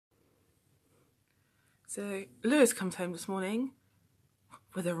So Lewis comes home this morning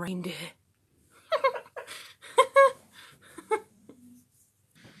with a reindeer.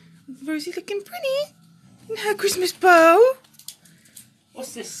 Rosie looking pretty in her Christmas bow.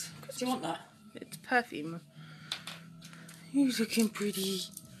 What's this? Do you want that? It's perfume. You're looking pretty.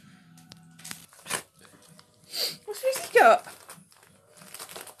 What's Rosie got?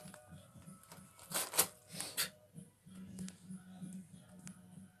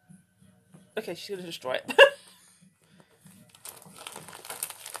 Okay, she's gonna destroy it.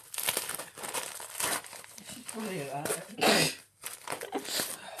 She's probably about it.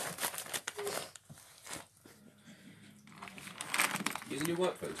 Using your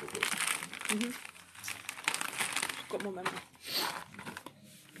work phone to record? Mm-hmm. Got more memory.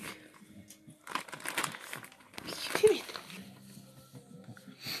 What are you doing?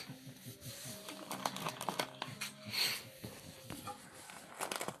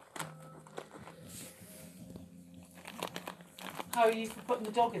 How are you for putting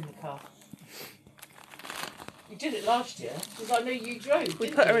the dog in the car? You did it last year, because I know you drove. We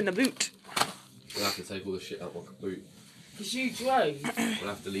put her in the boot. We'll have to take all the shit out my boot. Because you drove. We'll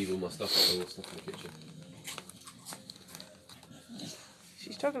have to leave all my stuff out, all the stuff in the kitchen.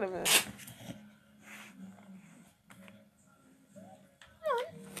 She's talking about it.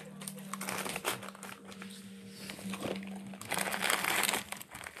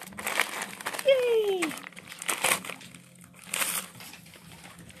 Yay!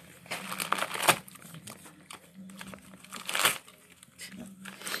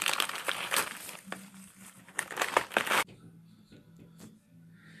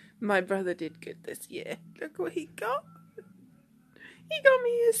 My brother did good this year. Look what he got. He got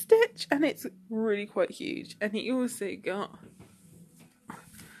me a Stitch and it's really quite huge. And he also got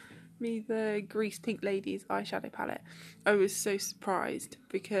me the Grease Pink Ladies eyeshadow palette. I was so surprised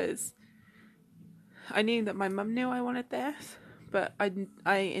because I knew that my mum knew I wanted this, but I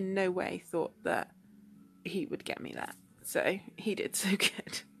in no way thought that he would get me that. So he did so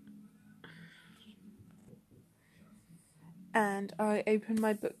good. And I opened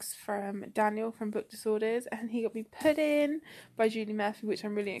my books from Daniel from Book Disorders, and he got me Pudding by Julie Murphy, which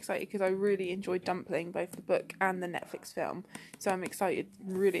I'm really excited because I really enjoyed Dumpling, both the book and the Netflix film. So I'm excited,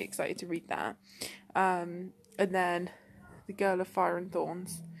 really excited to read that. And then The Girl of Fire and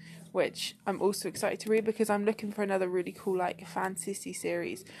Thorns, which I'm also excited to read because I'm looking for another really cool like fantasy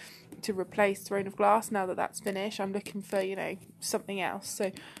series to replace Throne of Glass. Now that that's finished, I'm looking for, you know, something else.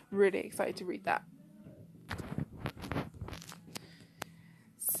 So really excited to read that.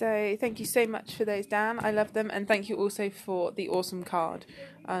 So thank you so much for those, Dan. I love them. And thank you also for the awesome card.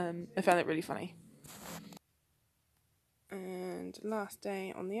 I found it really funny. And last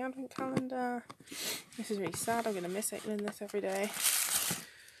day on the advent calendar. This is really sad. I'm going to miss opening this every day.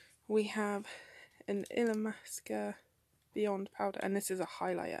 We have an Illamasqua Beyond powder. And this is a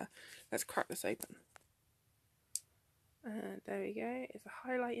highlighter. Let's crack this open. And there we go. It's a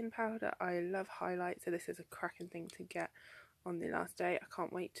highlighting powder. I love highlight. So this is a cracking thing to get on the last day. I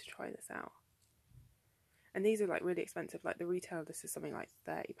can't wait to try this out. And these are like really expensive. Like the retail, this is something like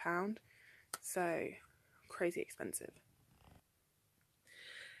 £30. So crazy expensive.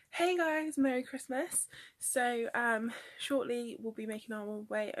 Hey guys, Merry Christmas. So shortly we'll be making our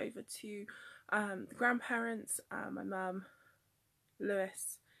way over to the grandparents, my mum,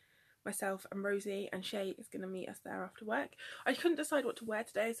 Lewis, myself and Rosie, and Shay is going to meet us there after work. I couldn't decide what to wear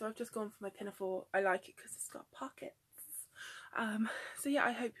today, so I've just gone for my pinafore. I like it because it's got pockets. So yeah,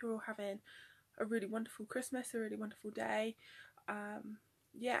 I hope you're all having a really wonderful Christmas, a really wonderful day.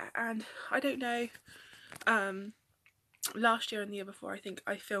 Yeah, and I don't know, last year and the year before, I think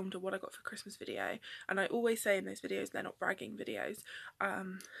I filmed a what I got for Christmas video, and I always say in those videos they're not bragging videos,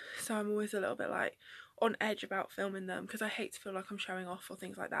 so I'm always a little bit like on edge about filming them because I hate to feel like I'm showing off or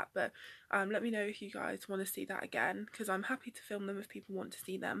things like that. But let me know if you guys want to see that again, because I'm happy to film them if people want to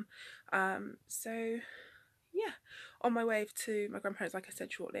see them. So yeah, on my way to my grandparents, like I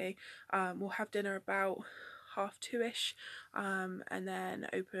said, shortly. We'll have dinner about 2:30ish, and then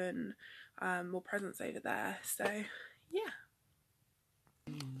open more presents over there. So yeah.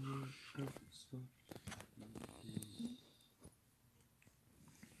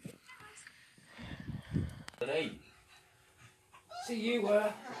 So you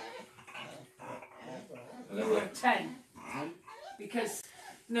were 10. Because,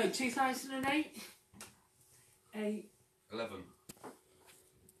 no, 2008? 8. 11.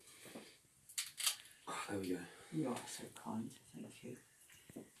 Oh, there we go. You are so kind, thank you.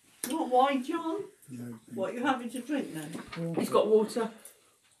 You want wine, John? No. What are you having to drink then? He's got water.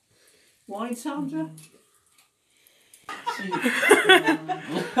 Wine, Sandra?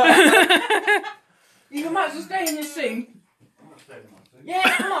 You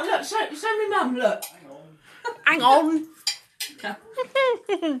on, look. Hang on.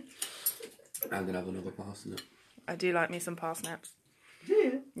 I'm gonna have another parsnip. I do like me some parsnips. Do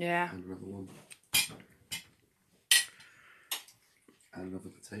you? Yeah. And another one. And another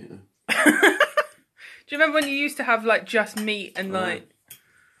potato. Do you remember when you used to have like just meat and like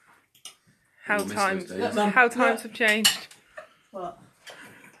how You'll miss times those days. how times have changed? What?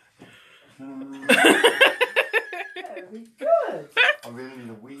 Very good. I really need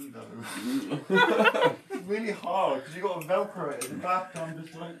a wee though. It's really hard because you got to velcro it at the back. I'm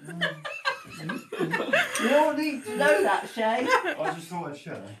just like. You all need to know that, Shay. I just thought I'd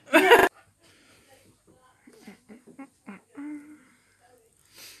share.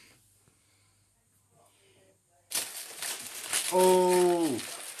 Oh,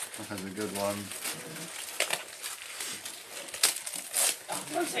 that has a good one.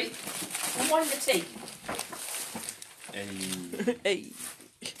 Rosie, unwind the tea. Hey.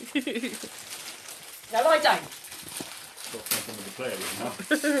 Now lie down. Got something with the player now.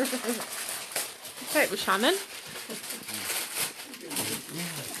 Play it with Shannon.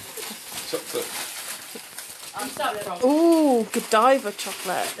 Chocolate. I'm starting from. Ooh, Godiva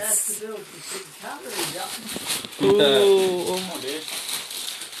chocolates. That's the build with 6 calories up. Ooh. Come on, dear.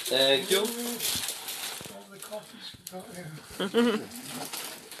 Thank you. All the coffee's got here.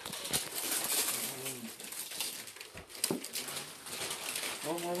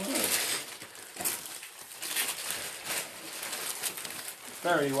 Oh my word.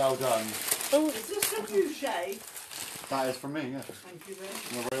 Very well done. Oh. Is this from you, Shay? That is from me, yeah. Thank you very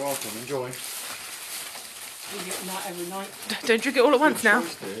much. You're very welcome. Enjoy. You get that every night. Don't drink it all at once now.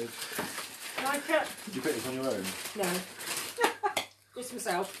 Choice, dear. Like it? Did you pick this on your own? No. Just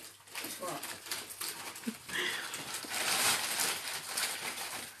myself. Right.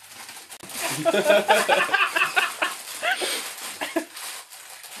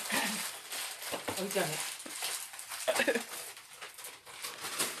 I've done it.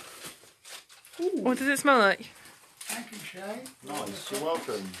 What does it smell like? Thank you, Shay. Nice. You're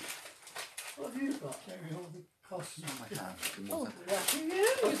welcome. What have you got? Take me all the costs. I have. Oh, lucky you.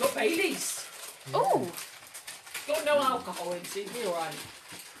 Oh, we've got Baileys. Oh. Got no alcohol in, so you'll be alright.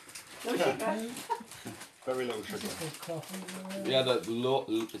 No sugar. Very little sugar. Yeah, the law.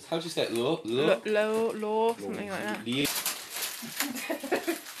 How do you say it? Law? Something like that. The-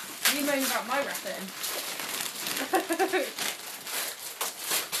 You moan about my wrapping.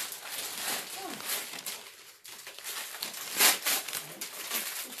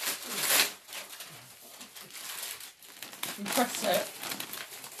 Press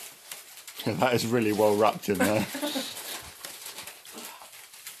it. That is really well wrapped in there.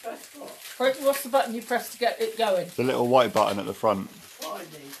 What's the button you press to get it going? The little white button at the front. What I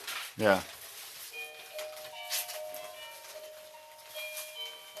need. Yeah.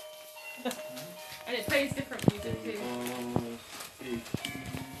 And it plays different music too.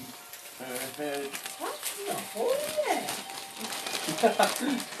 That's not all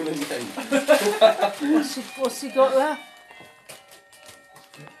in there. What's he got there?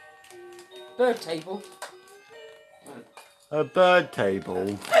 Bird table. A bird table.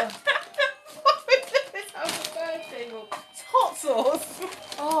 It's hot sauce.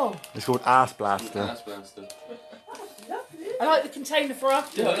 Oh, It's called Ass Blaster. That's blaster. lovely. I like the container for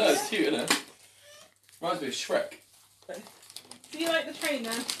afterwards. Yeah, I know, it's cute, isn't it? Reminds me of Shrek. Do you like the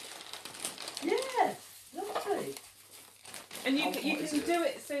trainer? Yeah, lovely. And you Oh, can what is do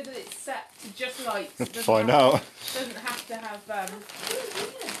it? it so that it's set to just lights. Have to Doesn't find have- out. Doesn't have to have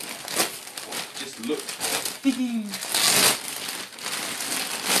Just look.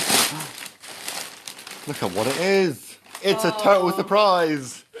 Look at what it is. It's a Oh. total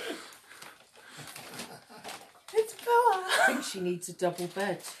surprise. It's Bella. I think she needs a double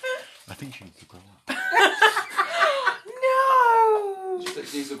bed. I think she needs to grow up. No.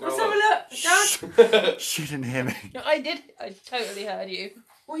 Just needs to grow Let's have a up. look. Dad. She didn't hear me. No, I did. I totally heard you.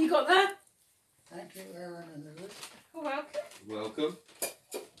 What you got there? Thank you, Aaron and Lewis. You're welcome. Welcome.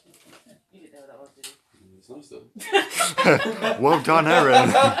 You didn't know what that was, did you? It's nice though. Well done, Erin.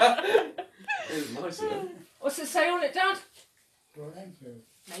 It's nice though. What's it say on it, Dad? Well, thank you.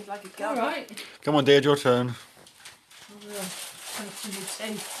 Made like a girl. All right. Come on, dear, your turn. Oh, yeah. Thanks for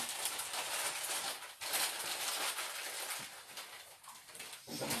your tea.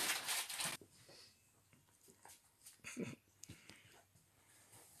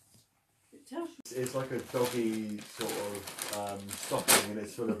 It's like a doggy sort of stocking, and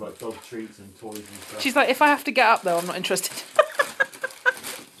it's full of like dog treats and toys and stuff. She's like, if I have to get up though, I'm not interested.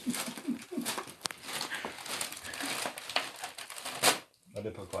 I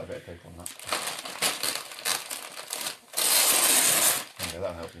did put quite a bit of tape on that. Okay,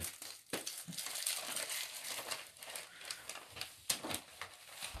 that'll help you.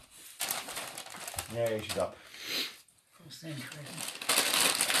 Yeah, she's up. Full century.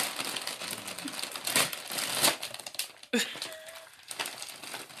 Okay.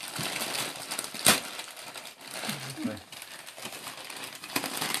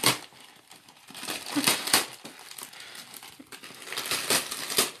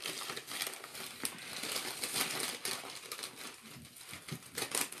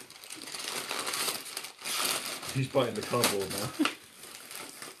 He's biting the cardboard now.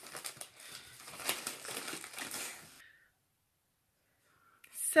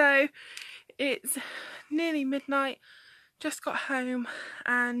 So it's nearly midnight, just got home,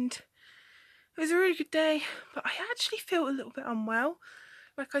 and it was a really good day, but I actually feel a little bit unwell.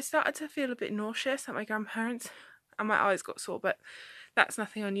 Like, I started to feel a bit nauseous at my grandparents and my eyes got sore, but that's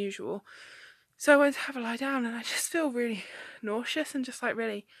nothing unusual. So I went to have a lie down and I just feel really nauseous and just like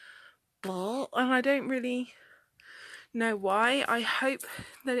really and I don't really know why. I hope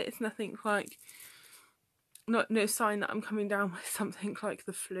that it's nothing like, no sign that I'm coming down with something like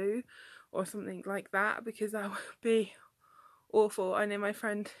the flu or something like that, because that would be awful. I know my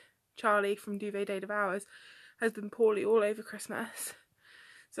friend Charlie from Duvet Day Devours has been poorly all over Christmas,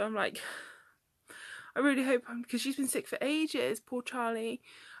 so I'm like, I really hope because she's been sick for ages, poor Charlie.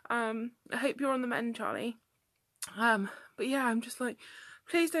 I hope you're on the mend, Charlie. But yeah, I'm just like,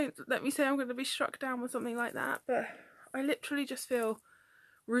 please don't let me say I'm going to be struck down with something like that, but I literally just feel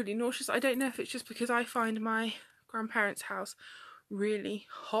really nauseous. I don't know if it's just because I find my grandparents' house really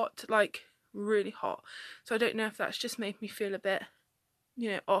hot, like really hot, so I don't know if that's just made me feel a bit,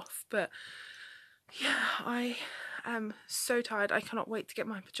 you know, off. But yeah, I am so tired. I cannot wait to get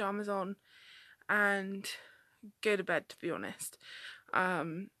my pyjamas on and go to bed, to be honest.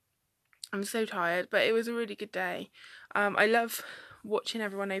 I'm so tired, but it was a really good day. I love watching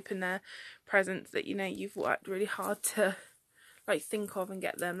everyone open their presents that, you know, you've worked really hard to like think of and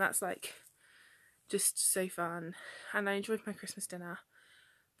get them. That's like just so fun, and I enjoyed my Christmas dinner,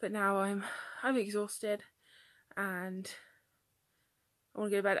 but now I'm exhausted and I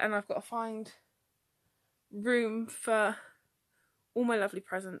want to go to bed, and I've got to find room for all my lovely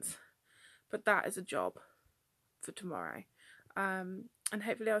presents, but that is a job for tomorrow. And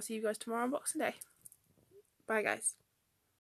hopefully I'll see you guys tomorrow on Boxing Day. Bye guys.